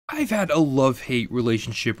I've had a love-hate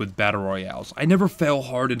relationship with Battle Royales. I never fell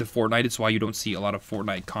hard into Fortnite, it's why you don't see a lot of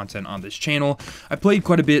Fortnite content on this channel. I played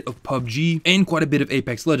quite a bit of PUBG and quite a bit of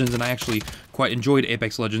Apex Legends, and I actually quite enjoyed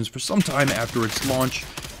Apex Legends for some time after its launch.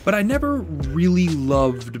 But I never really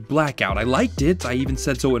loved Blackout. I liked it, I even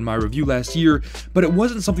said so in my review last year, but it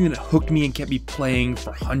wasn't something that hooked me and kept me playing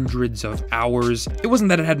for hundreds of hours. It wasn't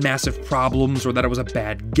that it had massive problems or that it was a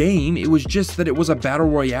bad game, it was just that it was a Battle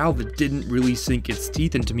Royale that didn't really sink its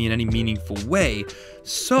teeth into me in any meaningful way.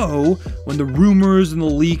 So, when the rumors and the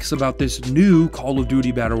leaks about this new Call of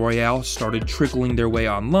Duty Battle Royale started trickling their way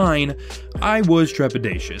online, I was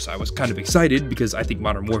trepidatious. I was kind of excited because I think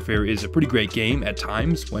Modern Warfare is a pretty great game at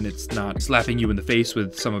times when it's not slapping you in the face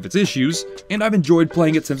with some of its issues, and I've enjoyed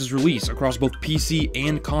playing it since its release across both PC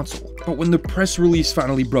and console. But when the press release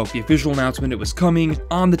finally broke, the official announcement it was coming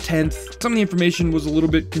on the 10th, some of the information was a little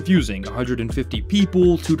bit confusing. 150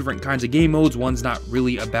 people, 2 different kinds of game modes, one's not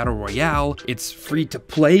really a Battle Royale, it's free to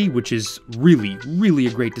play, which is really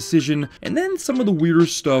a great decision, and then some of the weirder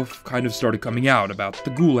stuff kind of started coming out about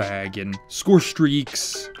the gulag and score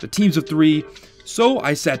streaks, the teams of 3. So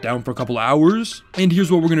I sat down for a couple hours, and here's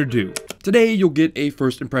what we're gonna do. Today you'll get a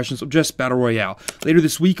first impressions of just Battle Royale. Later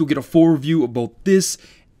this week you'll get a full review of both this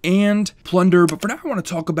and Plunder, but for now I want to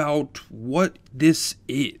talk about what this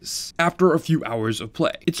is after a few hours of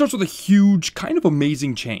play. It starts with a huge, kind of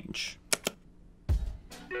amazing change.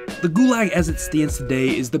 The Gulag as it stands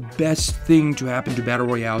today is the best thing to happen to Battle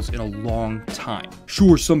Royales in a long time.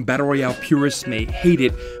 Sure, some Battle Royale purists may hate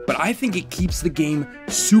it, but I think it keeps the game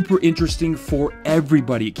super interesting for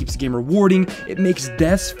everybody. It keeps the game rewarding, it makes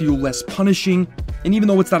deaths feel less punishing, and even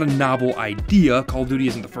though it's not a novel idea, Call of Duty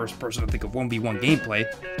isn't the first person to think of 1v1 gameplay,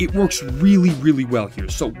 it works really well here.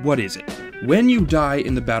 So what is it? When you die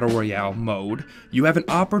in the Battle Royale mode, you have an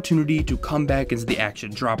opportunity to come back into the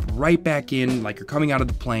action, drop right back in like you're coming out of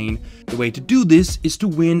the plane. The way to do this is to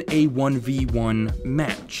win a 1v1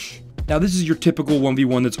 match. Now this is your typical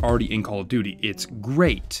 1v1 that's already in Call of Duty. It's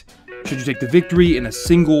great. Should you take the victory in a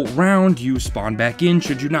single round, you spawn back in.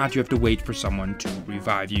 Should you not, you have to wait for someone to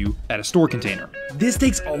revive you at a store container. This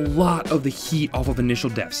takes a lot of the heat off of initial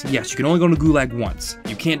deaths. Yes, you can only go to Gulag once.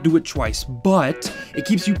 You can't do it twice, but it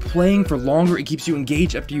keeps you playing for longer, it keeps you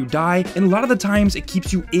engaged after you die, and a lot of the times it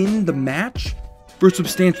keeps you in the match for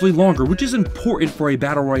substantially longer, which is important for a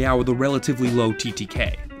Battle Royale with a relatively low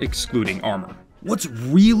TTK, excluding armor. What's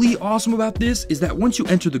really awesome about this is that once you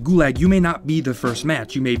enter the Gulag, you may not be the first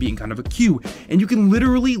match, you may be in kind of a queue, and you can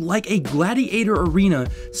literally, like a gladiator arena,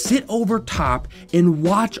 sit over top and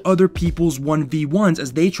watch other people's 1v1s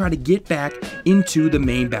as they try to get back into the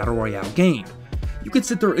main Battle Royale game. You can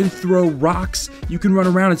sit there and throw rocks, you can run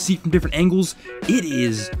around and see from different angles. It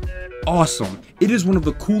is awesome. It is one of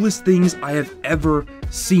the coolest things I have ever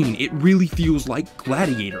seen. It really feels like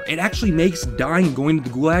Gladiator. It actually makes dying and going to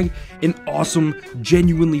the Gulag an awesome,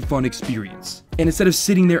 genuinely fun experience. And instead of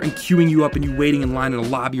sitting there and queuing you up and you waiting in line in a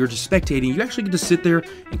lobby or just spectating, you actually get to sit there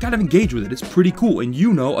and kind of engage with it. It's pretty cool, and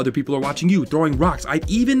you know other people are watching you, throwing rocks. I've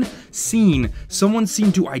even seen someone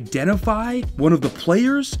seem to identify one of the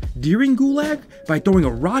players during Gulag by throwing a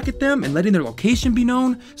rock at them and letting their location be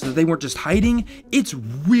known so that they weren't just hiding. It's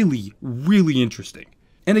really interesting.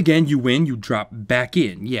 And again, you win, you drop back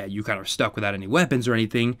in. Yeah, you kind of stuck without any weapons or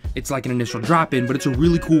anything. It's like an initial drop in, but it's a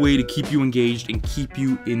really cool way to keep you engaged and keep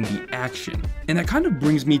you in the action. And that kind of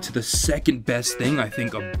brings me to the second best thing I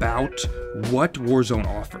think about what Warzone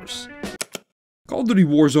offers. Call of Duty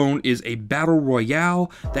Warzone is a Battle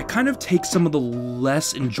Royale that kind of takes some of the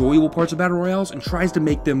less enjoyable parts of Battle Royales and tries to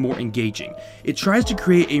make them more engaging. It tries to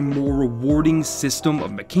create a more rewarding system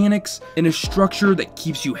of mechanics and a structure that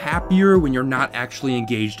keeps you happier when you're not actually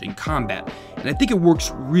engaged in combat. And I think it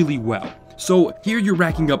works really well. So here you're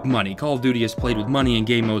racking up money. Call of Duty has played with money in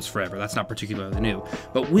game modes forever. That's not particularly new.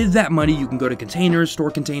 But with that money, you can go to containers, store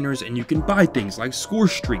containers, and you can buy things like score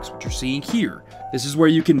streaks, which you're seeing here. This is where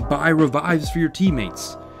you can buy revives for your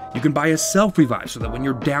teammates. You can buy a self-revive so that when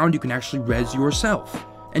you're down, you can actually res yourself.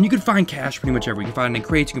 And you can find cash pretty much everywhere. You can find it in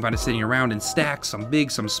crates, you can find it sitting around in stacks, some big,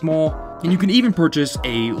 some small. And you can even purchase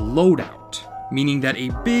a loadout, meaning that a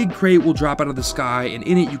big crate will drop out of the sky, and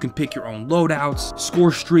in it you can pick your own loadouts,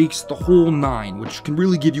 score streaks, the whole nine, which can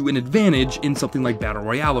really give you an advantage in something like Battle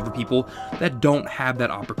Royale over people that don't have that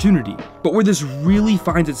opportunity. But where this really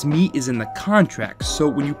finds its meat is in the contracts. So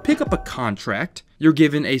when you pick up a contract, you're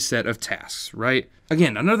given a set of tasks, right?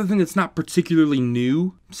 Again, another thing that's not particularly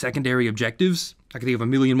new, secondary objectives. I can think of a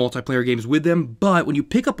million multiplayer games with them, but when you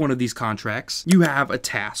pick up one of these contracts, you have a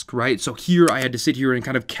task, right? So here I had to sit here and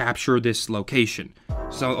kind of capture this location.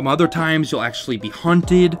 Some other times you'll actually be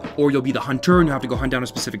hunted, or you'll be the hunter and you'll have to go hunt down a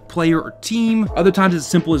specific player or team. Other times it's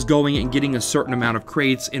as simple as going and getting a certain amount of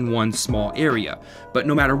crates in one small area. But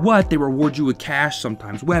no matter what, they reward you with cash,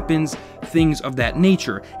 sometimes weapons, things of that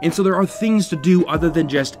nature. And so there are things to do other than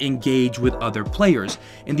just engage with other players.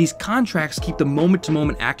 And these contracts keep the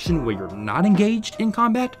moment-to-moment action where you're not engaged in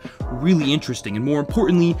combat really interesting. And more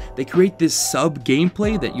importantly, they create this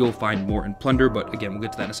sub-gameplay that you'll find more in Plunder, but again, we'll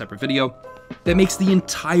get to that in a separate video, that makes the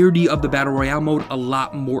entirety of the Battle Royale mode a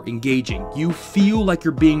lot more engaging. You feel like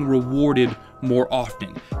you're being rewarded more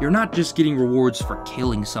often. You're not just getting rewards for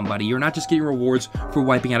killing somebody. You're not just getting rewards for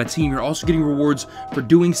wiping out a team. You're also getting rewards for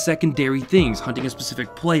doing secondary things, hunting a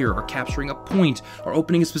specific player or capturing a point or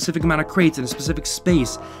opening a specific amount of crates in a specific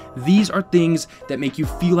space. These are things that make you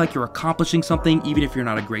feel like you're accomplishing something even if you're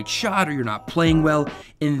not a great shot or you're not playing well,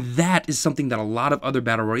 and that is something that a lot of other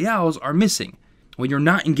Battle Royales are missing. When you're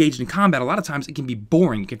not engaged in combat, a lot of times it can be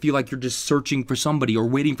boring. It can feel like you're just searching for somebody or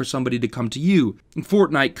waiting for somebody to come to you. And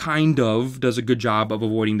Fortnite kind of does a good job of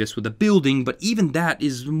avoiding this with a building, but even that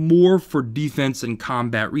is more for defense and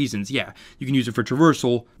combat reasons. Yeah, you can use it for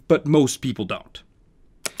traversal, but most people don't.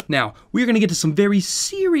 Now, we're going to get to some very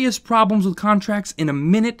serious problems with contracts in a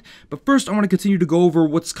minute, but first I want to continue to go over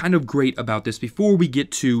what's kind of great about this before we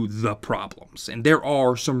get to the problems. And there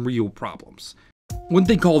are some real problems. One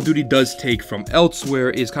thing Call of Duty does take from elsewhere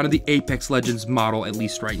is kind of the Apex Legends model, at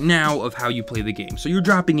least right now, of how you play the game. So you're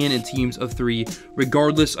dropping in teams of 3,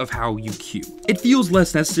 regardless of how you queue. It feels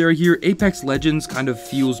less necessary here. Apex Legends kind of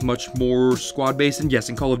feels much more squad-based, and yes,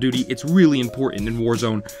 in Call of Duty, it's really important in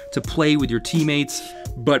Warzone to play with your teammates,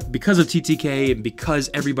 but because of TTK and because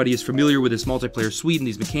everybody is familiar with this multiplayer suite and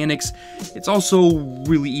these mechanics, it's also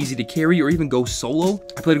really easy to carry or even go solo.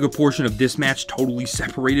 I played a good portion of this match totally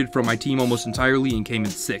separated from my team almost entirely and came in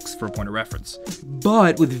 6th for a point of reference.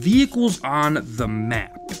 But with vehicles on the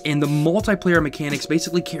map and the multiplayer mechanics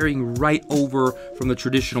basically carrying right over from the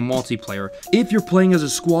traditional multiplayer, if you're playing as a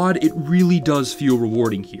squad, it really does feel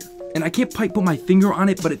rewarding here. And I can't quite put my finger on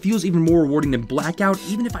it, but it feels even more rewarding than Blackout,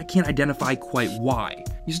 even if I can't identify quite why.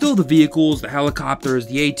 You still have the vehicles, the helicopters,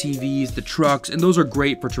 the ATVs, the trucks, and those are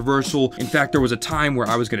great for traversal. In fact, there was a time where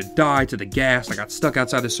I was gonna die to the gas. I got stuck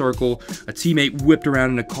outside the circle. A teammate whipped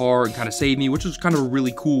around in a car and kind of saved me, which was kind of a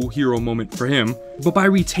really cool hero moment for him. But by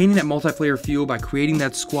retaining that multiplayer feel, by creating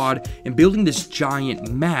that squad, and building this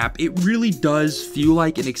giant map, it really does feel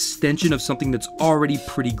like an extension of something that's already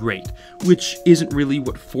pretty great, which isn't really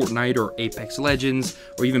what Fortnite or Apex Legends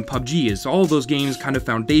or even PUBG is. All of those games kind of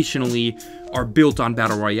foundationally are built on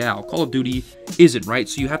Battle Royale. Call of Duty isn't, right?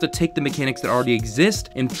 So you have to take the mechanics that already exist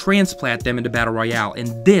and transplant them into Battle Royale.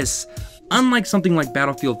 And this, unlike something like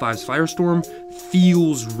Battlefield 5's Firestorm,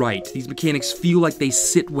 feels right. These mechanics feel like they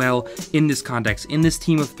sit well in this context, in this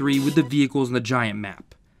team of 3 with the vehicles and the giant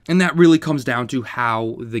map. And that really comes down to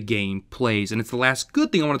how the game plays. And it's the last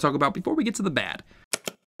good thing I want to talk about before we get to the bad.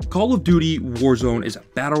 Call of Duty Warzone is a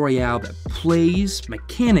battle royale that plays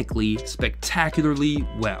mechanically spectacularly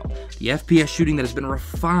well. The FPS shooting that has been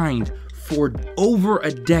refined for over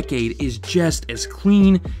a decade is just as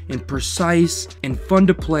clean and precise and fun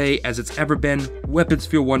to play as it's ever been. Weapons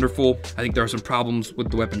feel wonderful. I think there are some problems with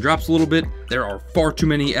the weapon drops a little bit. There are far too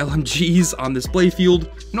many LMGs on this playfield,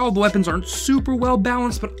 and all the weapons aren't super well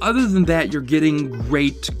balanced, but other than that, you're getting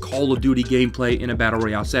great Call of Duty gameplay in a battle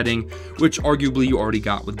royale setting, which arguably you already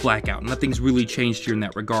got with Blackout. Nothing's really changed here in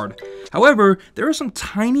that regard. However, there are some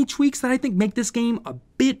tiny tweaks that I think make this game a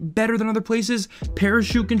bit better than other places.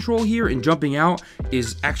 Parachute control here and jumping out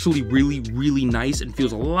is actually really nice and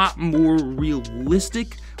feels a lot more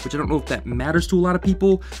realistic, which I don't know if that matters to a lot of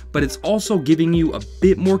people, but it's also giving you a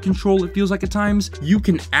bit more control, it feels like at times. You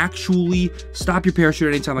can actually stop your parachute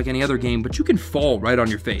at any time like any other game, but you can fall right on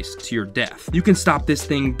your face to your death. You can stop this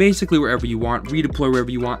thing basically wherever you want, redeploy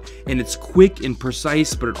wherever you want, and it's quick and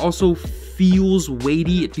precise, but it also feels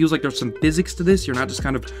weighty. It feels like there's some physics to this. You're not just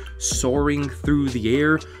kind of soaring through the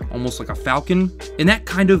air, almost like a falcon. And that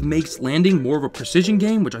kind of makes landing more of a precision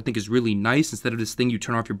game, which I think is really nice instead of this thing you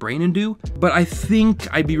turn off your brain and do. But I think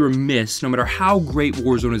I'd be remiss, no matter how great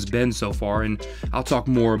Warzone has been so far, and I'll talk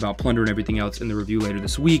more about Plunder and everything else in the review later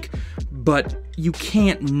this week, but you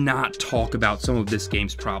can't not talk about some of this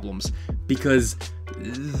game's problems, because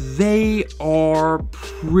they are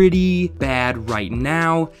pretty bad right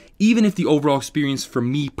now, even if the overall experience for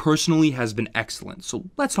me personally has been excellent. So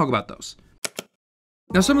let's talk about those.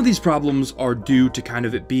 Now, some of these problems are due to kind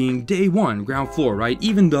of it being day one, ground floor, right?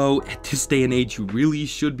 Even though at this day and age, you really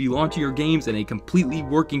should be launching your games in a completely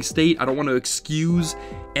working state. I don't want to excuse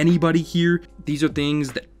anybody here. These are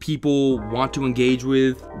things that people want to engage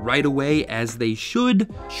with right away, as they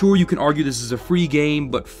should. Sure, you can argue this is a free game,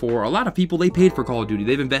 but for a lot of people, they paid for Call of Duty.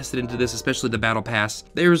 They've invested into this, especially the Battle Pass.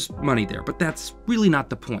 There's money there, but that's really not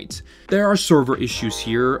the point. There are server issues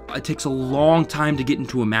here. It takes a long time to get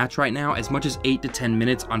into a match right now, as much as 8 to 10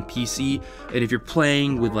 minutes on PC, and if you're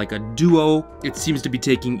playing with like a duo, it seems to be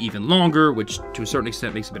taking even longer, which to a certain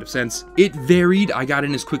extent makes a bit of sense. It varied. I got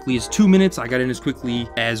in as quickly as 2 minutes. I got in as quickly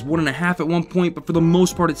as 1.5 at one point, but for the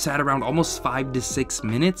most part, it sat around almost 5 to 6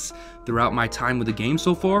 minutes throughout my time with the game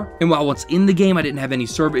so far. And while once in the game, I didn't have any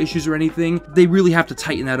server issues or anything, they really have to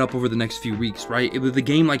tighten that up over the next few weeks, right? With a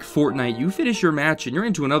game like Fortnite, you finish your match and you're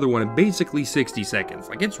into another one in basically 60 seconds.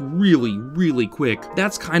 Like, it's really, really quick.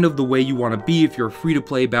 That's kind of the way you want to be if you're a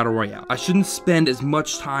free-to-play battle royale. I shouldn't spend as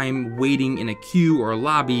much time waiting in a queue or a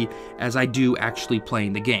lobby as I do actually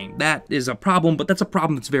playing the game. That is a problem, but that's a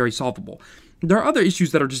problem that's very solvable. There are other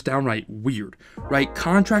issues that are just downright weird, right?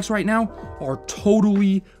 Contracts right now are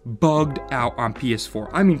totally bugged out on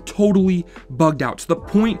PS4. I mean, totally bugged out to the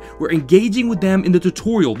point where engaging with them in the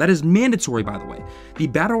tutorial, that is mandatory, by the way. The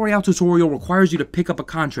Battle Royale tutorial requires you to pick up a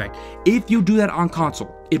contract. If you do that on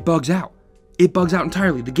console, it bugs out. It bugs out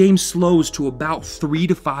entirely. The game slows to about 3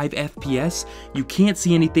 to 5 FPS. You can't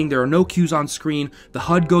see anything. There are no cues on screen. The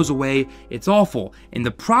HUD goes away. It's awful. And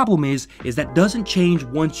the problem is that doesn't change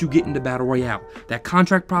once you get into Battle Royale. That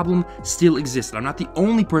contract problem still exists. I'm not the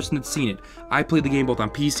only person that's seen it. I played the game both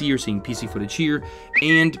on PC, you're seeing PC footage here,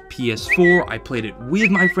 and PS4. I played it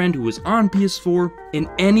with my friend who was on PS4. And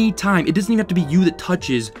any time, it doesn't even have to be you that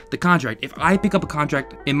touches the contract. If I pick up a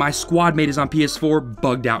contract and my squad mate is on PS4,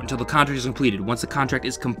 bugged out until the contract is completed. Once the contract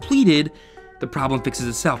is completed, the problem fixes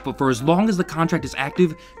itself. But for as long as the contract is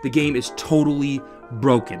active, the game is totally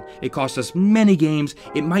broken. It costs us many games.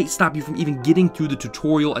 It might stop you from even getting through the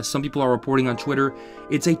tutorial, as some people are reporting on Twitter.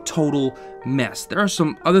 It's a total mess. There are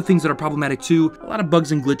some other things that are problematic too. A lot of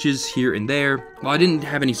bugs and glitches here and there. While I didn't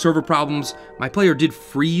have any server problems, my player did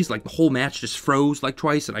freeze. Like, the whole match just froze like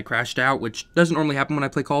twice and I crashed out, which doesn't normally happen when I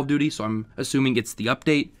play Call of Duty, so I'm assuming it's the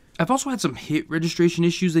update. I've also had some hit registration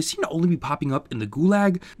issues. They seem to only be popping up in the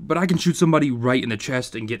gulag, but I can shoot somebody right in the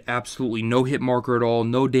chest and get absolutely no hit marker at all,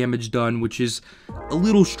 no damage done, which is a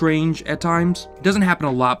little strange at times. It doesn't happen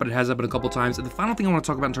a lot, but it has happened a couple times. And the final thing I want to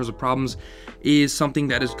talk about in terms of problems is something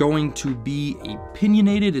that is going to be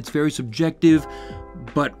opinionated. It's very subjective,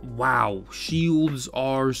 but wow, shields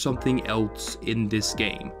are something else in this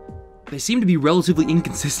game. They seem to be relatively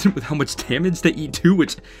inconsistent with how much damage they eat too,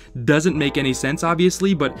 which doesn't make any sense,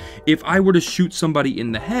 obviously, but if I were to shoot somebody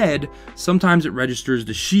in the head, sometimes it registers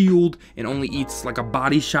the shield and only eats like a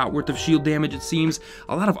body shot worth of shield damage, it seems.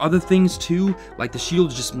 A lot of other things too, like the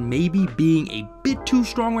shield just maybe being a bit too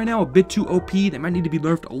strong right now, a bit too OP. They might need to be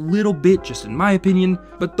nerfed a little bit, just in my opinion,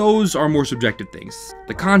 but those are more subjective things.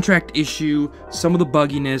 The contract issue, some of the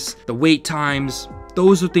bugginess, the wait times,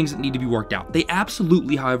 those are things that need to be worked out. They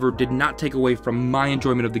absolutely, however, did not take away from my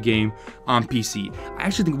enjoyment of the game on PC. I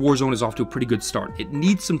actually think Warzone is off to a pretty good start. It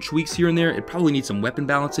needs some tweaks here and there. It probably needs some weapon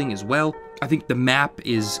balancing as well. I think the map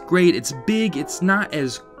is great. It's big. It's not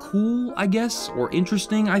as cool, I guess, or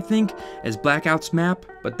interesting, I think, as Blackout's map,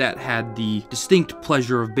 but that had the distinct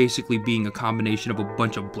pleasure of basically being a combination of a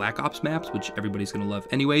bunch of Black Ops maps, which everybody's gonna love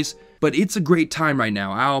anyways. But it's a great time right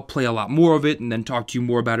now. I'll play a lot more of it and then talk to you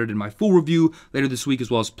more about it in my full review later this week, as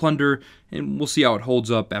well as Plunder, and we'll see how it holds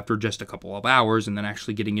up after just a couple of hours and then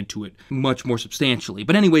actually getting into it much more substantially.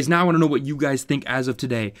 But anyways, now I want to know what you guys think as of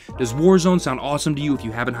today. Does Warzone sound awesome to you if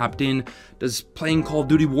you haven't hopped in? Does playing Call of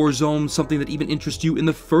Duty Warzone something that even interests you in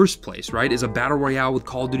the first place, right? Is a battle royale with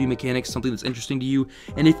Call of Duty mechanics something that's interesting to you?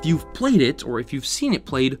 And if you've played it, or if you've seen it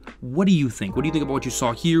played, what do you think? What do you think about what you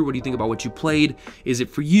saw here? What do you think about what you played? Is it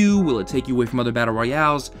for you? Will it take you away from other battle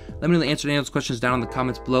royales? Let me know the answer to any of those questions down in the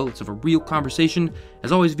comments below. Let's have a real conversation.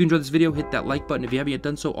 As always, if you enjoyed this video, hit that like button. If you haven't yet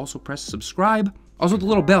done so, also press subscribe. Also, hit the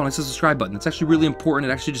little bell next to the subscribe button. That's actually really important.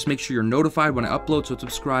 It actually just makes sure you're notified when I upload, so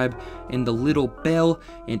subscribe and the little bell.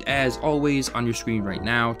 And as always, on your screen right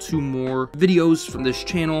now, 2 more videos from this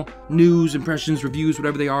channel. News, impressions, reviews,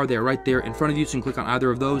 whatever they are right there in front of you, so you can click on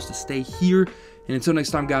either of those to stay here. And until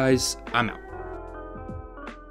next time, guys, I'm out.